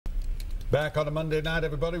Back on a Monday night,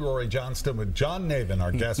 everybody. Rhori Johnston with John Navin,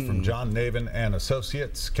 our guest from John Navin and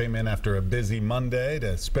Associates, came in after a busy Monday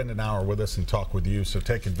to spend an hour with us and talk with you. So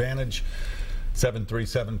take advantage.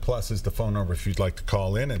 737+ is the phone number if you'd like to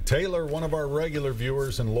call in. And Taylor, one of our regular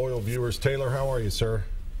viewers and loyal viewers. Taylor, how are you, sir?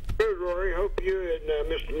 Good, Rhori. Hope you and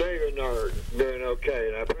Mr. Navin are doing okay,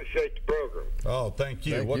 and I appreciate the program. Oh, thank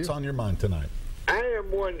you. What's on your mind tonight? I am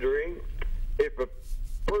wondering if a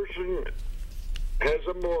person has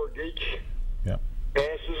a mortgage,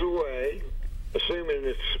 passes away, assuming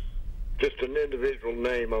it's just an individual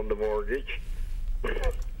name on the mortgage, and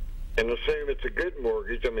assume it's a good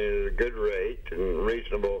mortgage, I mean, at a good rate and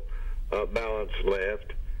reasonable balance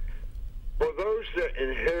left. For those that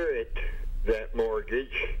inherit that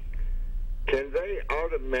mortgage, can they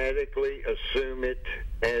automatically assume it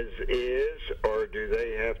as is, or do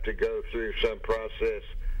they have to go through some process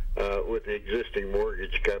with the existing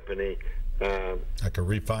mortgage company? Like a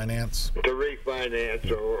refinance? To refinance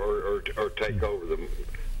or take over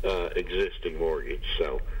the existing mortgage.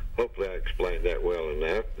 So hopefully I explained that well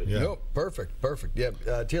enough. Yeah. No, perfect. Yeah,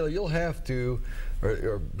 Taylor, you'll have to,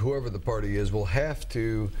 or whoever the party is, will have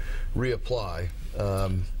to reapply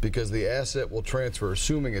because the asset will transfer,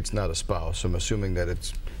 assuming it's not a spouse. I'm assuming that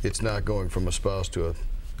it's not going from a spouse to a...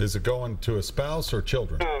 Is it going to a spouse or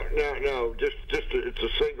children? No. Just it's a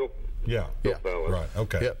single. Yeah. Right.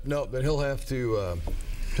 Okay. Yep. No, then he'll have to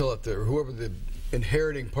whoever the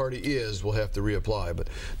inheriting party is will have to reapply. But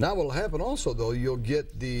now what will happen also, though, you'll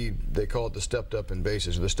get they call it the stepped up in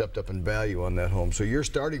basis, or the stepped up in value on that home. So your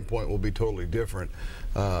starting point will be totally different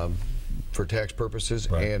for tax purposes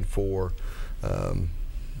and for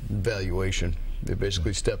valuation. It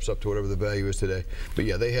basically steps up to whatever the value is today. But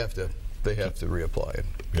yeah, they have to reapply it.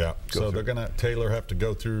 Yeah. So they're gonna have to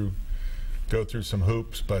go through some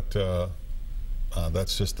hoops, but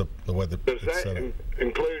that's just the way that Does that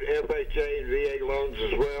include FHA and VA loans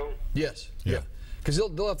as well? Yes. Yeah. Because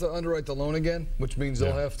they'll have to underwrite the loan again, which means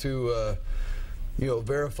they'll have to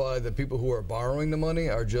verify that people who are borrowing the money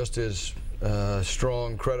are just as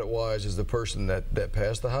strong credit-wise as the person that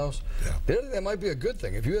passed the house. Yeah. That might be a good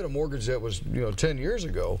thing. If you had a mortgage that was 10 years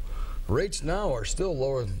ago, rates now are still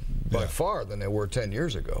lower by far than they were 10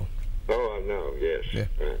 years ago. Oh, I know. Yes.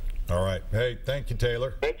 Yeah. All right. Hey, thank you,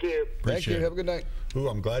 Taylor. Thank you. Thank you. Have a good night. Ooh,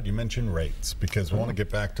 I'm glad you mentioned rates because we want to get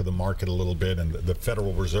back to the market a little bit. And the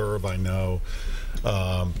Federal Reserve, I know,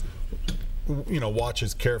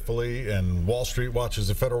 watches carefully, and Wall Street watches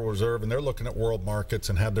the Federal Reserve, and they're looking at world markets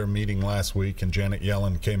and had their meeting last week. And Janet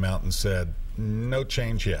Yellen came out and said, no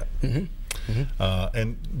change yet.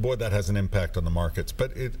 And boy, that has an impact on the markets.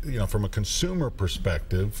 But from a consumer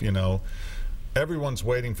perspective, everyone's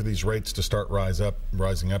waiting for these rates to start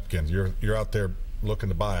rising up again. You're out there looking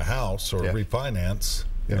to buy a house or refinance.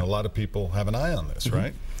 A lot of people have an eye on this,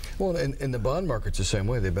 right? Well, and the bond market's the same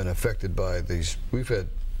way. They've been affected by these. We've had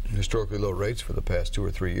historically low rates for the past 2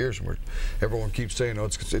 or 3 years, and everyone keeps saying, "Oh,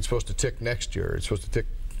 it's supposed to tick next year. It's supposed to tick,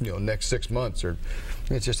 next 6 months," or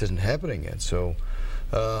it just isn't happening yet. So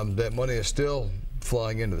that money is still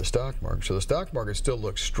flying into the stock market. So the stock market still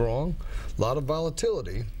looks strong. A lot of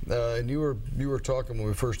volatility. And you were talking when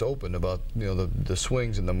we first opened about the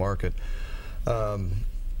swings in the market.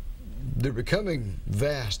 They're becoming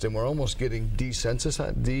vast, and we're almost getting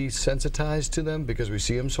desensitized to them because we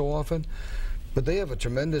see them so often. But they have a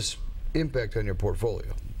tremendous impact on your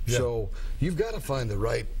portfolio. Yeah. So you've got to find the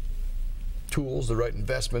right tools, the right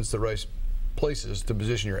investments, the right places to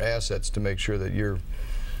position your assets to make sure that you're...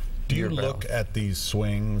 Do you look at these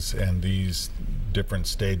swings and these different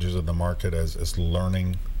stages of the market as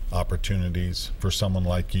learning opportunities for someone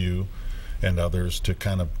like you and others to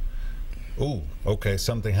kind of, ooh, okay,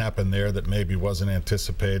 something happened there that maybe wasn't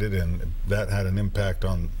anticipated, and that had an impact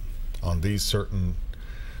on these certain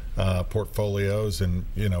portfolios, and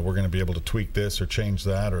we're going to be able to tweak this or change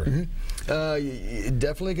that, or you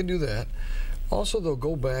definitely can do that. Also, though,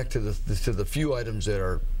 go back to the few items that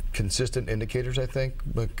are consistent indicators, I think.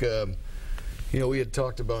 Like, we had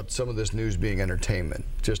talked about some of this news being entertainment,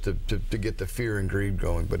 just to get the fear and greed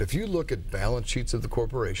going. But if you look at balance sheets of the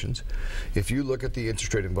corporations, if you look at the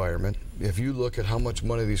interest rate environment, if you look at how much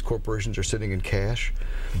money these corporations are sitting in cash,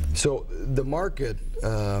 so the market,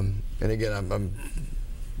 and again, I'm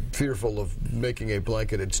fearful of making a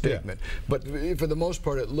blanketed statement, but for the most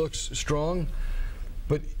part, it looks strong,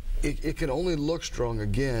 but it can only look strong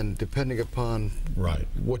again depending upon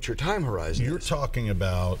what your time horizon is. You're talking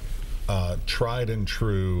about tried and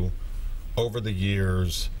true, over the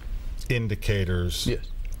years, indicators,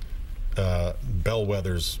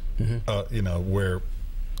 bellwethers, where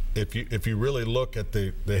if you really look at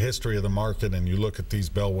the history of the market and you look at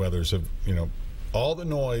these bellwethers of all the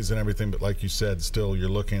noise and everything, but like you said, still you're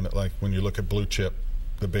looking at, like when you look at blue chip,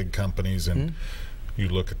 the big companies, and you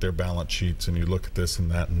look at their balance sheets and you look at this and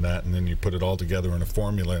that and that, and then you put it all together in a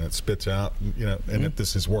formula and it spits out, you know, and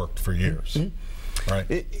this has worked for years. Right?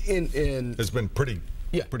 It's been pretty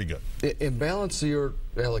good. And balance your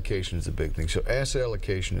allocation is a big thing. So asset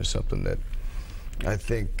allocation is something that I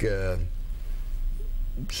think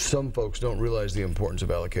some folks don't realize the importance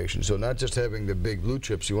of allocation. So not just having the big blue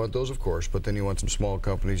chips, you want those of course, but then you want some small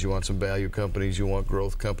companies, you want some value companies, you want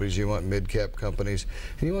growth companies, you want mid-cap companies,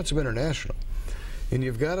 and you want some international. And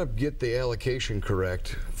you've got to get the allocation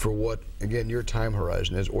correct for what, again, your time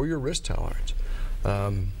horizon is or your risk tolerance.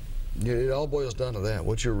 It all boils down to that.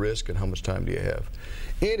 What's your risk and how much time do you have?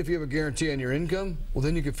 And if you have a guarantee on your income, well,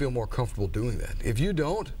 then you can feel more comfortable doing that. If you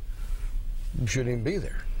don't, you shouldn't even be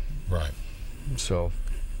there. Right. So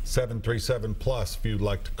 737 plus if you'd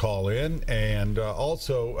like to call in, and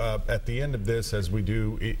also at the end of this, as we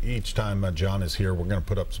do each time John is here, we're going to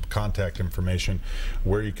put up some contact information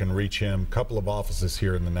where you can reach him. A couple of offices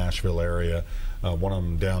here in the Nashville area, one of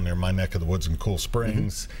them down near my neck of the woods in Cool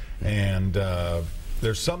Springs, and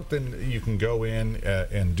there's something you can go in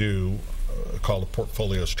and do called a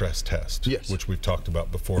portfolio stress test, which we've talked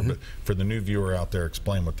about before, but for the new viewer out there,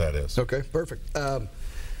 explain what that is. Okay, perfect.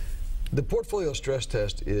 The portfolio stress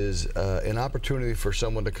test is an opportunity for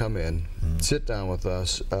someone to come in, sit down with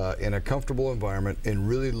us in a comfortable environment and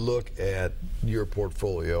really look at your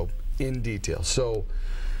portfolio in detail. So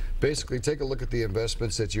basically take a look at the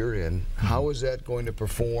investments that you're in. How is that going to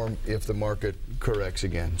perform if the market corrects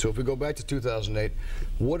again? So if we go back to 2008,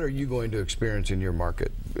 what are you going to experience in your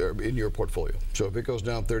market, or in your portfolio? So if it goes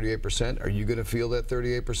down 38%, are you going to feel that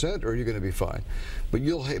 38% or are you going to be fine? But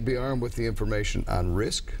you'll be armed with the information on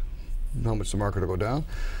risk, how much the market will go down,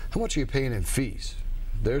 how much are you paying in fees?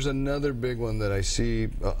 There's another big one that I see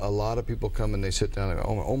a lot of people come and they sit down and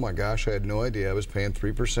go, oh my gosh, I had no idea I was paying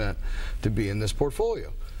 3% to be in this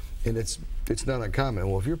portfolio. And it's not uncommon.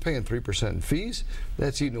 Well, if you're paying 3% in fees,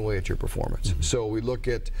 that's eating away at your performance. So we look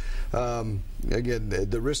at, again,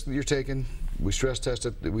 the risk that you're taking, we stress test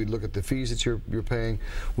it, we look at the fees that you're paying,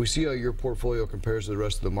 we see how your portfolio compares to the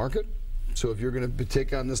rest of the market. So if you're going to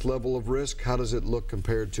take on this level of risk, how does it look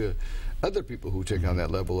compared to other people who take on that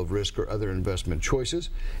level of risk or other investment choices?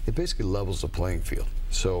 It basically levels the playing field.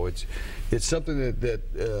 So it's something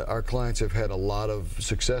that our clients have had a lot of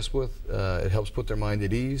success with. It helps put their mind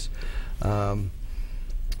at ease. And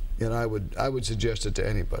I would suggest it to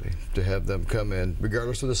anybody, to have them come in,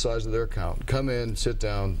 regardless of the size of their account. Come in, sit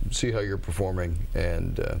down, see how you're performing.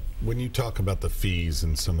 And when you talk about the fees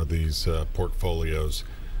in some of these portfolios,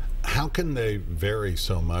 how can they vary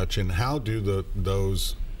so much, and how do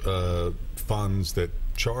those funds that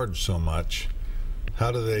charge so much,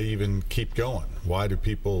 how do they even keep going? Why do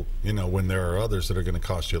people, you know, when there are others that are going to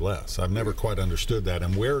cost you less? I've never quite understood that.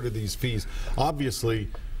 And where do these fees, obviously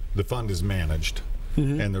the fund is managed,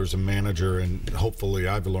 and there's a manager, and hopefully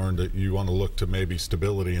I've learned that you want to look to maybe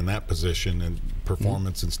stability in that position and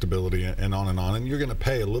performance and stability and on, and you're going to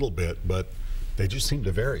pay a little bit, but they just seem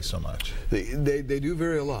to vary so much. They do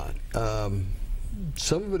vary a lot.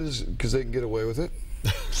 Some of it is because they can get away with it.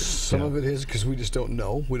 Some of it is because we just don't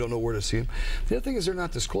know. We don't know where to see them. The other thing is they're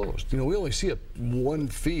not disclosed. You know, we only see one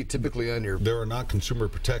fee typically on your... There are not consumer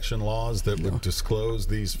protection laws that would disclose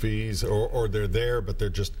these fees, or they're there, but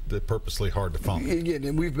they're purposely hard to find. Again,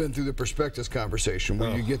 and we've been through the prospectus conversation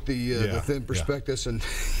where you get the thin prospectus and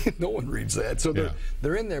no one reads that. So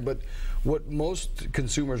they're in there, but what most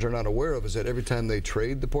consumers are not aware of is that every time they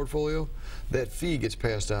trade the portfolio, that fee gets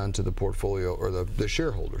passed on to the portfolio or the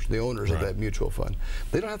shareholders, the owners of that mutual fund.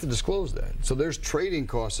 They don't have to disclose that. So there's trading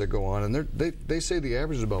costs that go on, and they say the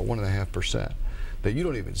average is about 1.5% that you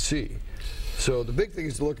don't even see. So the big thing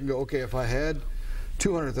is to look and go, okay, if I had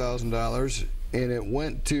 $200,000 and it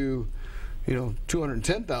went to, you know,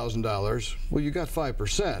 $210,000, well, you got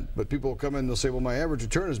 5%, but people will come in and they'll say, well, my average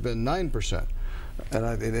return has been 9%.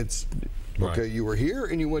 And it's, okay, you were here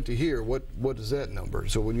and you went to here. What is that number?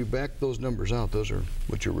 So when you back those numbers out, those are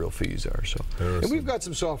what your real fees are. So, and we've got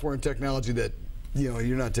some software and technology that, you know,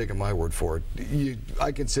 you're not taking my word for it.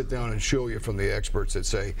 I can sit down and show you from the experts that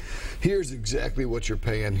say, here's exactly what you're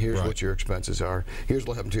paying, here's what your expenses are, here's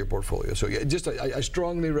what happened to your portfolio. So yeah, just I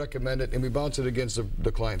strongly recommend it, and we bounce it against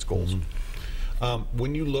the client's goals.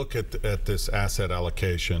 When you look at this asset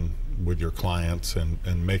allocation with your clients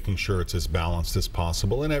and making sure it's as balanced as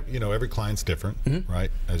possible, and you know, every client's different,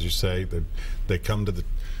 right? As you say, they come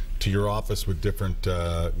to your office with different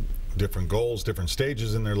goals, different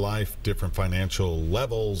stages in their life, different financial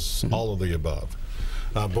levels, all of the above.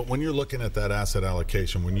 But when you're looking at that asset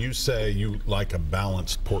allocation, when you say you like a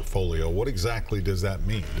balanced portfolio, what exactly does that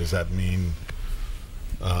mean? Does that mean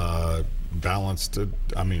balanced?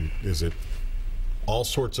 I mean, is it all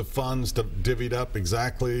sorts of funds divvied up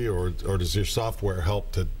exactly, or does your software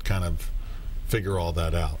help to kind of figure all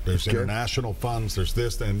that out? There's international funds, there's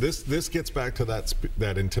this, and this gets back to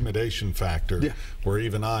that intimidation factor, where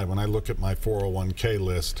even when I look at my 401k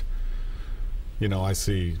list, you know, I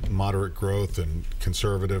see moderate growth and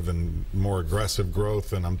conservative and more aggressive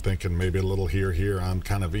growth, and I'm thinking maybe a little here. I'm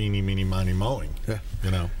kind of eeny, meeny, miny, mowing. Yeah.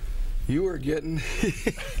 You know. You are getting,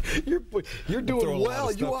 you're doing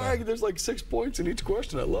well. You are. There's like 6 points in each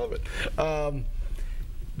question. I love it.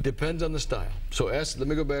 Depends on the style. So let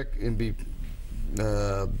me go back and be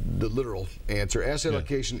the literal answer. Asset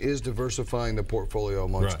allocation is diversifying the portfolio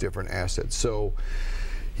amongst different assets. So,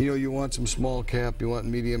 you know, you want some small cap, you want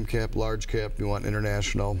medium cap, large cap, you want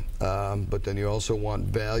international, but then you also want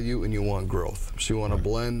value and you want growth. So you want to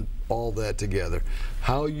blend all that together.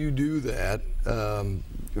 How you do that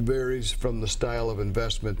varies from the style of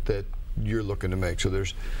investment that you're looking to make. So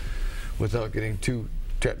there's, without getting too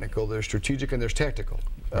technical, there's strategic and there's tactical.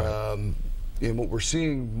 And what we're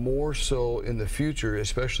seeing more so in the future,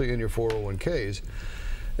 especially in your 401ks,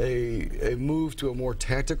 a move to a more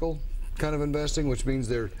tactical kind of investing, which means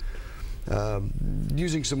they're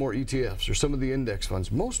using some more ETFs or some of the index funds.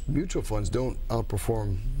 Most mutual funds don't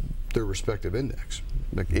outperform their respective index.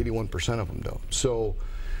 Like 81% of them don't. So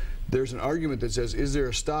there's an argument that says, is there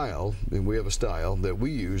a style, and we have a style that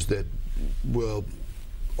we use that will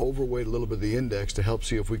overweight a little bit of the index to help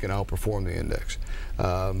see if we can outperform the index.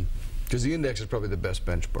 Because the index is probably the best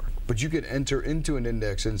benchmark. But you can enter into an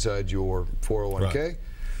index inside your 401k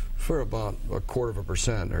for about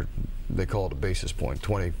 1/4%, or they call it a basis point,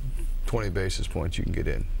 20 basis points you can get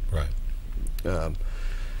in. Right.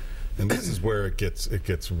 And this is where it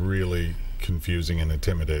gets really confusing and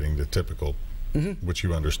intimidating to typical, which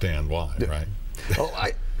you understand why, right? Oh,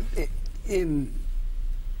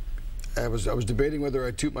 I was debating whether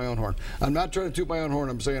I toot my own horn. I'm not trying to toot my own horn.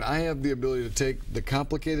 I'm saying I have the ability to take the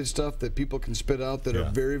complicated stuff that people can spit out that are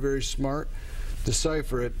very, very smart,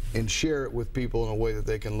 decipher it, and share it with people in a way that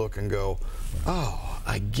they can look and go, oh,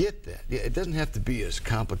 I get that. Yeah, it doesn't have to be as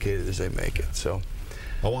complicated as they make it. So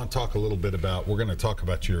I want to talk a little bit about, we're going to talk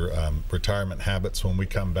about your retirement habits when we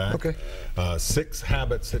come back. Okay. 6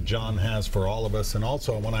 habits that John has for all of us, and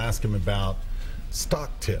also I want to ask him about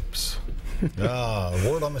stock tips.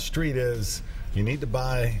 Word on the street is you need to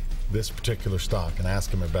buy this particular stock, and ask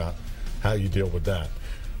him about how you deal with that.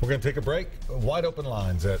 We're going to take a break. Wide open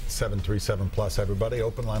lines at 737 plus, everybody.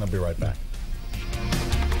 Open line, I'll be right back.